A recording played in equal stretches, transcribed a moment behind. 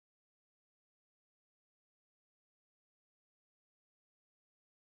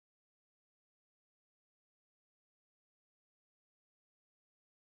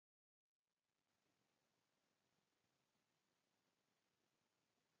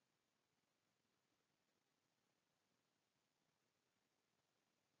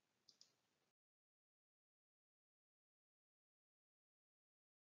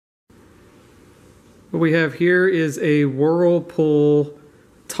What we have here is a Whirlpool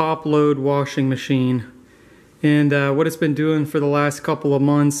top load washing machine, and what it's been doing for the last couple of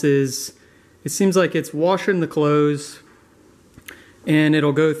months is it seems like it's washing the clothes and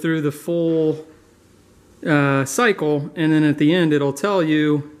it'll go through the full cycle, and then at the end it'll tell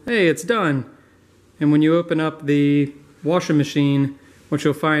you, hey, it's done. And when you open up the washing machine, what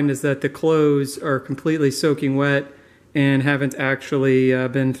you'll find is that the clothes are completely soaking wet and haven't actually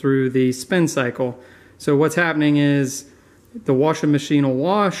been through the spin cycle. So what's happening is the washing machine will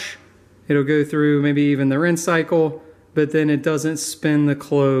wash, it'll go through maybe even the rinse cycle, but then it doesn't spin the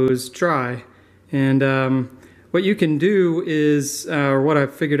clothes dry. And what you can do is, or what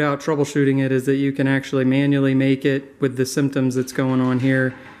I've figured out troubleshooting it, is that you can actually manually make it, with the symptoms that's going on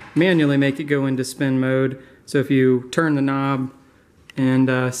here, manually make it go into spin mode. So if you turn the knob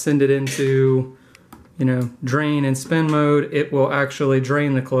and send it into, you know, drain and spin mode, it will actually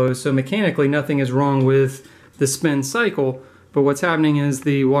drain the clothes. So mechanically nothing is wrong with the spin cycle, but what's happening is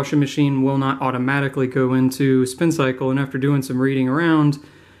the washing machine will not automatically go into spin cycle. And after doing some reading around,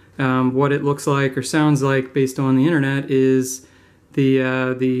 what it looks like or sounds like based on the internet is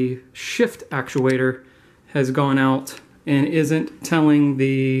the shift actuator has gone out and isn't telling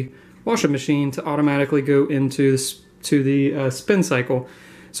the washing machine to automatically go into the spin cycle.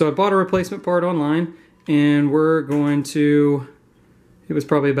 So I bought a replacement part online, and we're going to, it was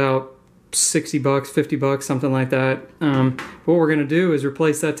probably about 60 bucks, 50 bucks, something like that. What we're going to do is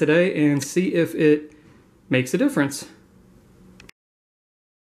replace that today and see if it makes a difference.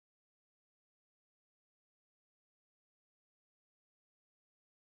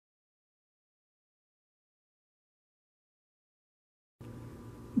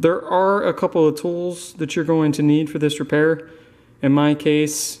 There are a couple of tools that you're going to need for this repair. In my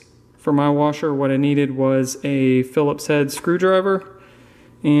case, for my washer, what I needed was a Phillips head screwdriver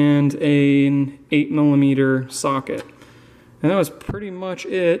and an 8mm socket. And that was pretty much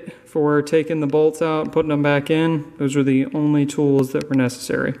it for taking the bolts out and putting them back in. Those are the only tools that were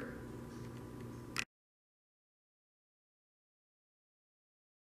necessary.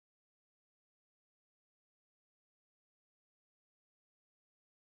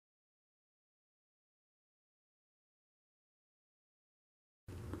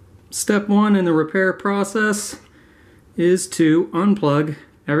 Step one in the repair process is to unplug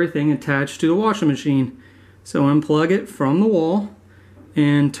everything attached to the washing machine. So unplug it from the wall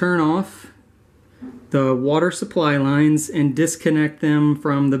and turn off the water supply lines and disconnect them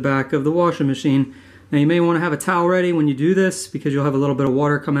from the back of the washing machine. Now you may want to have a towel ready when you do this, because you'll have a little bit of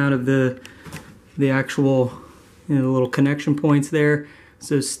water come out of the actual, you know, the little connection points there.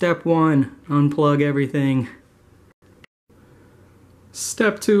 So step one, unplug everything.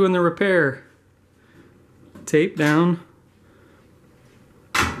 Step two in the repair, tape down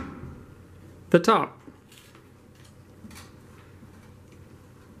the top.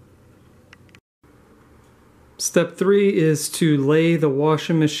 Step three is to lay the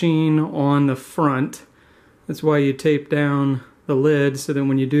washing machine on the front. That's why you tape down the lid, so that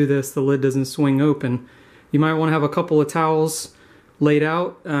when you do this, the lid doesn't swing open. You might want to have a couple of towels laid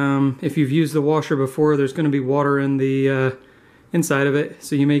out. If you've used the washer before, there's going to be water in the inside of it,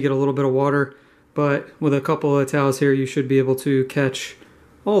 so you may get a little bit of water, but with a couple of towels here you should be able to catch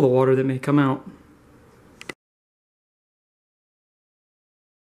all the water that may come out.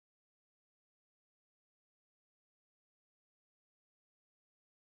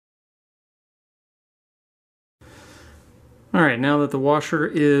 Alright, now that the washer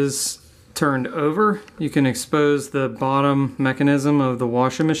is turned over, you can expose the bottom mechanism of the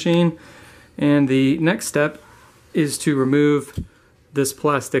washing machine, and the next step is to remove this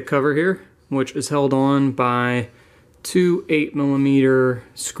plastic cover here, which is held on by two 8mm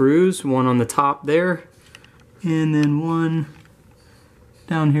screws, one on the top there and then one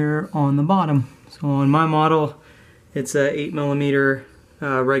down here on the bottom. So on my model, it's a 8mm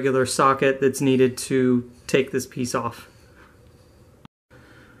regular socket that's needed to take this piece off.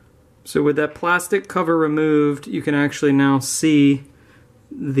 So with that plastic cover removed, you can actually now see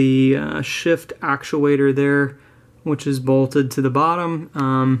the shift actuator there, which is bolted to the bottom.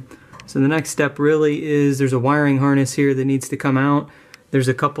 So the next step really is, there's a wiring harness here that needs to come out. There's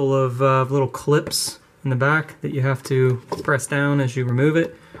a couple of little clips in the back that you have to press down as you remove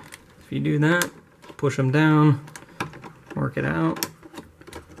it. If you do that, push them down, work it out,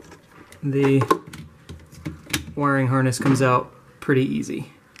 the wiring harness comes out pretty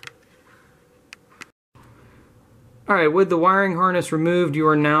easy. Alright, with the wiring harness removed, you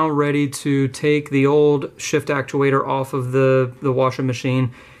are now ready to take the old shift actuator off of the washing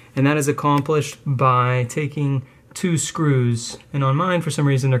machine, and that is accomplished by taking two screws. And on mine, for some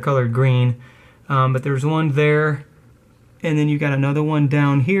reason, they're colored green. but there's one there, and then you got another one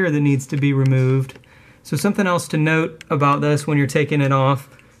down here that needs to be removed. So something else to note about this when you're taking it off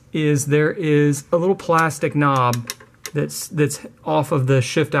is there is a little plastic knob that's off of the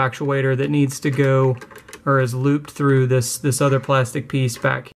shift actuator that needs to go, or is looped through this other plastic piece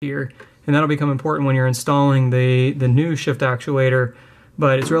back here. And that'll become important when you're installing the new shift actuator,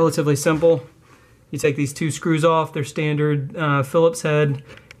 but it's relatively simple. You take these two screws off, they're standard Phillips head,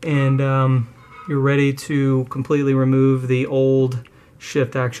 and you're ready to completely remove the old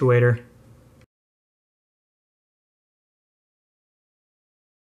shift actuator.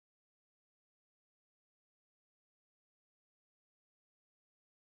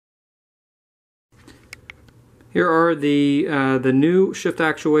 Here are the new shift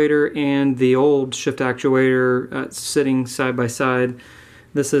actuator and the old shift actuator sitting side by side.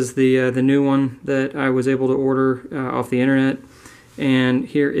 This is the new one that I was able to order off the internet, and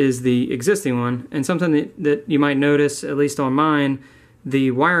here is the existing one. And something that you might notice, at least on mine,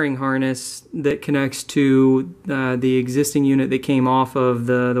 the wiring harness that connects to the existing unit that came off of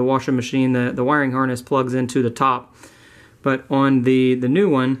the washing machine, the wiring harness plugs into the top. But on the new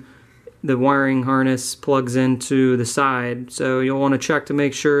one, the wiring harness plugs into the side, so you'll want to check to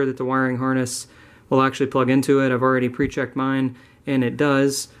make sure that the wiring harness will actually plug into it. I've already pre-checked mine, and it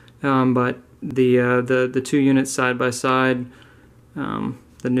does, but the two units side by side,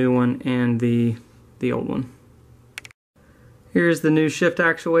 the new one and the old one. Here's the new shift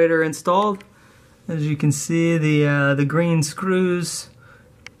actuator installed. As you can see, the green screws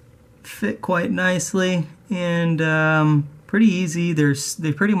fit quite nicely, and pretty easy.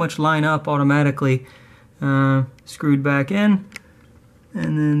 They pretty much line up automatically. Screwed back in,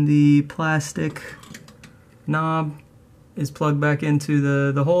 and then the plastic knob is plugged back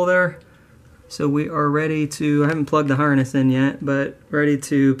into the hole there. So we are ready to, I haven't plugged the harness in yet, but ready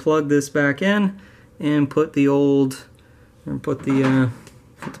to plug this back in and put the put the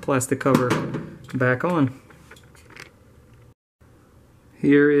plastic cover back on.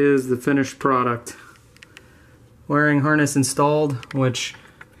 Here is the finished product. Wiring harness installed, which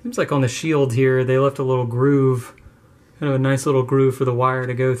seems like on the shield here they left a little groove, kind of a nice little groove for the wire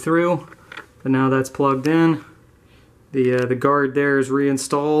to go through. But now that's plugged in. The guard there is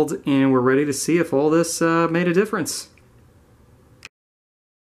reinstalled, and we're ready to see if all this made a difference.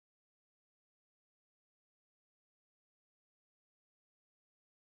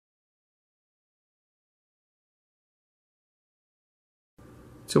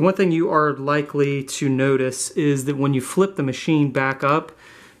 So one thing you are likely to notice is that when you flip the machine back up,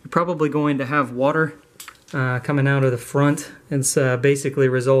 you're probably going to have water coming out of the front. It's basically a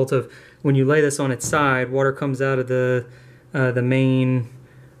result of when you lay this on its side, water comes out of the main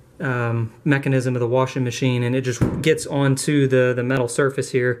mechanism of the washing machine, and it just gets onto the metal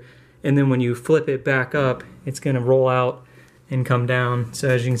surface here. And then when you flip it back up, it's going to roll out and come down. So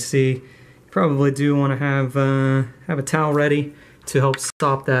as you can see, you probably do want to have a towel ready to help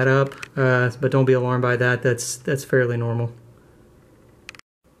stop that up, but don't be alarmed by that. That's fairly normal.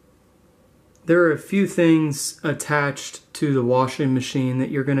 There are a few things attached to the washing machine that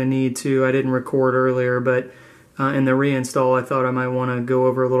you're going to need to. I didn't record earlier, but in the reinstall I thought I might want to go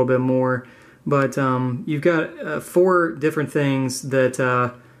over a little bit more. But you've got 4 different things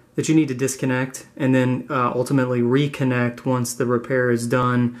that you need to disconnect and then ultimately reconnect once the repair is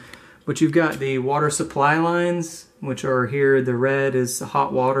done. But you've got the water supply lines, which are here. The red is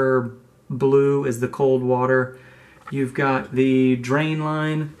hot water, blue is the cold water. You've got the drain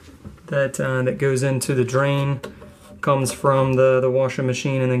line that goes into the drain, comes from the washing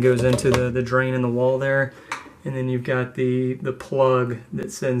machine and then goes into the drain in the wall there. And then you've got the plug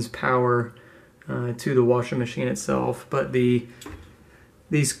that sends power to the washing machine itself. But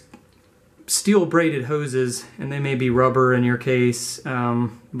these steel braided hoses, and they may be rubber in your case,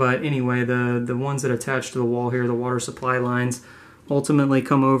 but anyway, the ones that attach to the wall here, the water supply lines, ultimately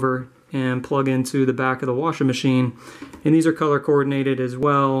come over and plug into the back of the washing machine. And these are color coordinated as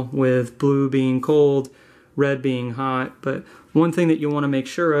well, with blue being cold, red being hot. But one thing that you want to make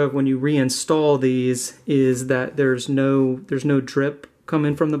sure of when you reinstall these is that there's no drip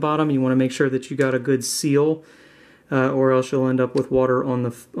coming from the bottom. You want to make sure that you got a good seal, or else you'll end up with water on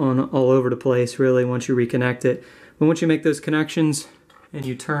all over the place really once you reconnect it. But once you make those connections and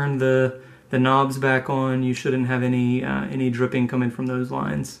you turn the knobs back on, you shouldn't have any dripping coming from those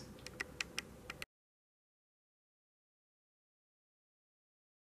lines.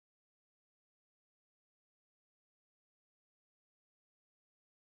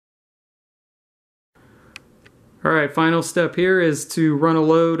 Alright, final step here is to run a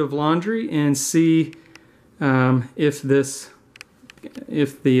load of laundry and see if this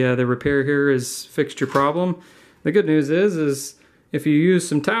if the repair here has fixed your problem. The good news is if you use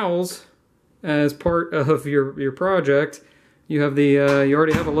some towels as part of your project, you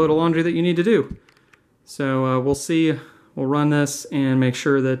already have a load of laundry that you need to do. So we'll run this and make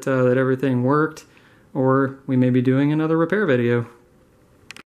sure that everything worked, or we may be doing another repair video.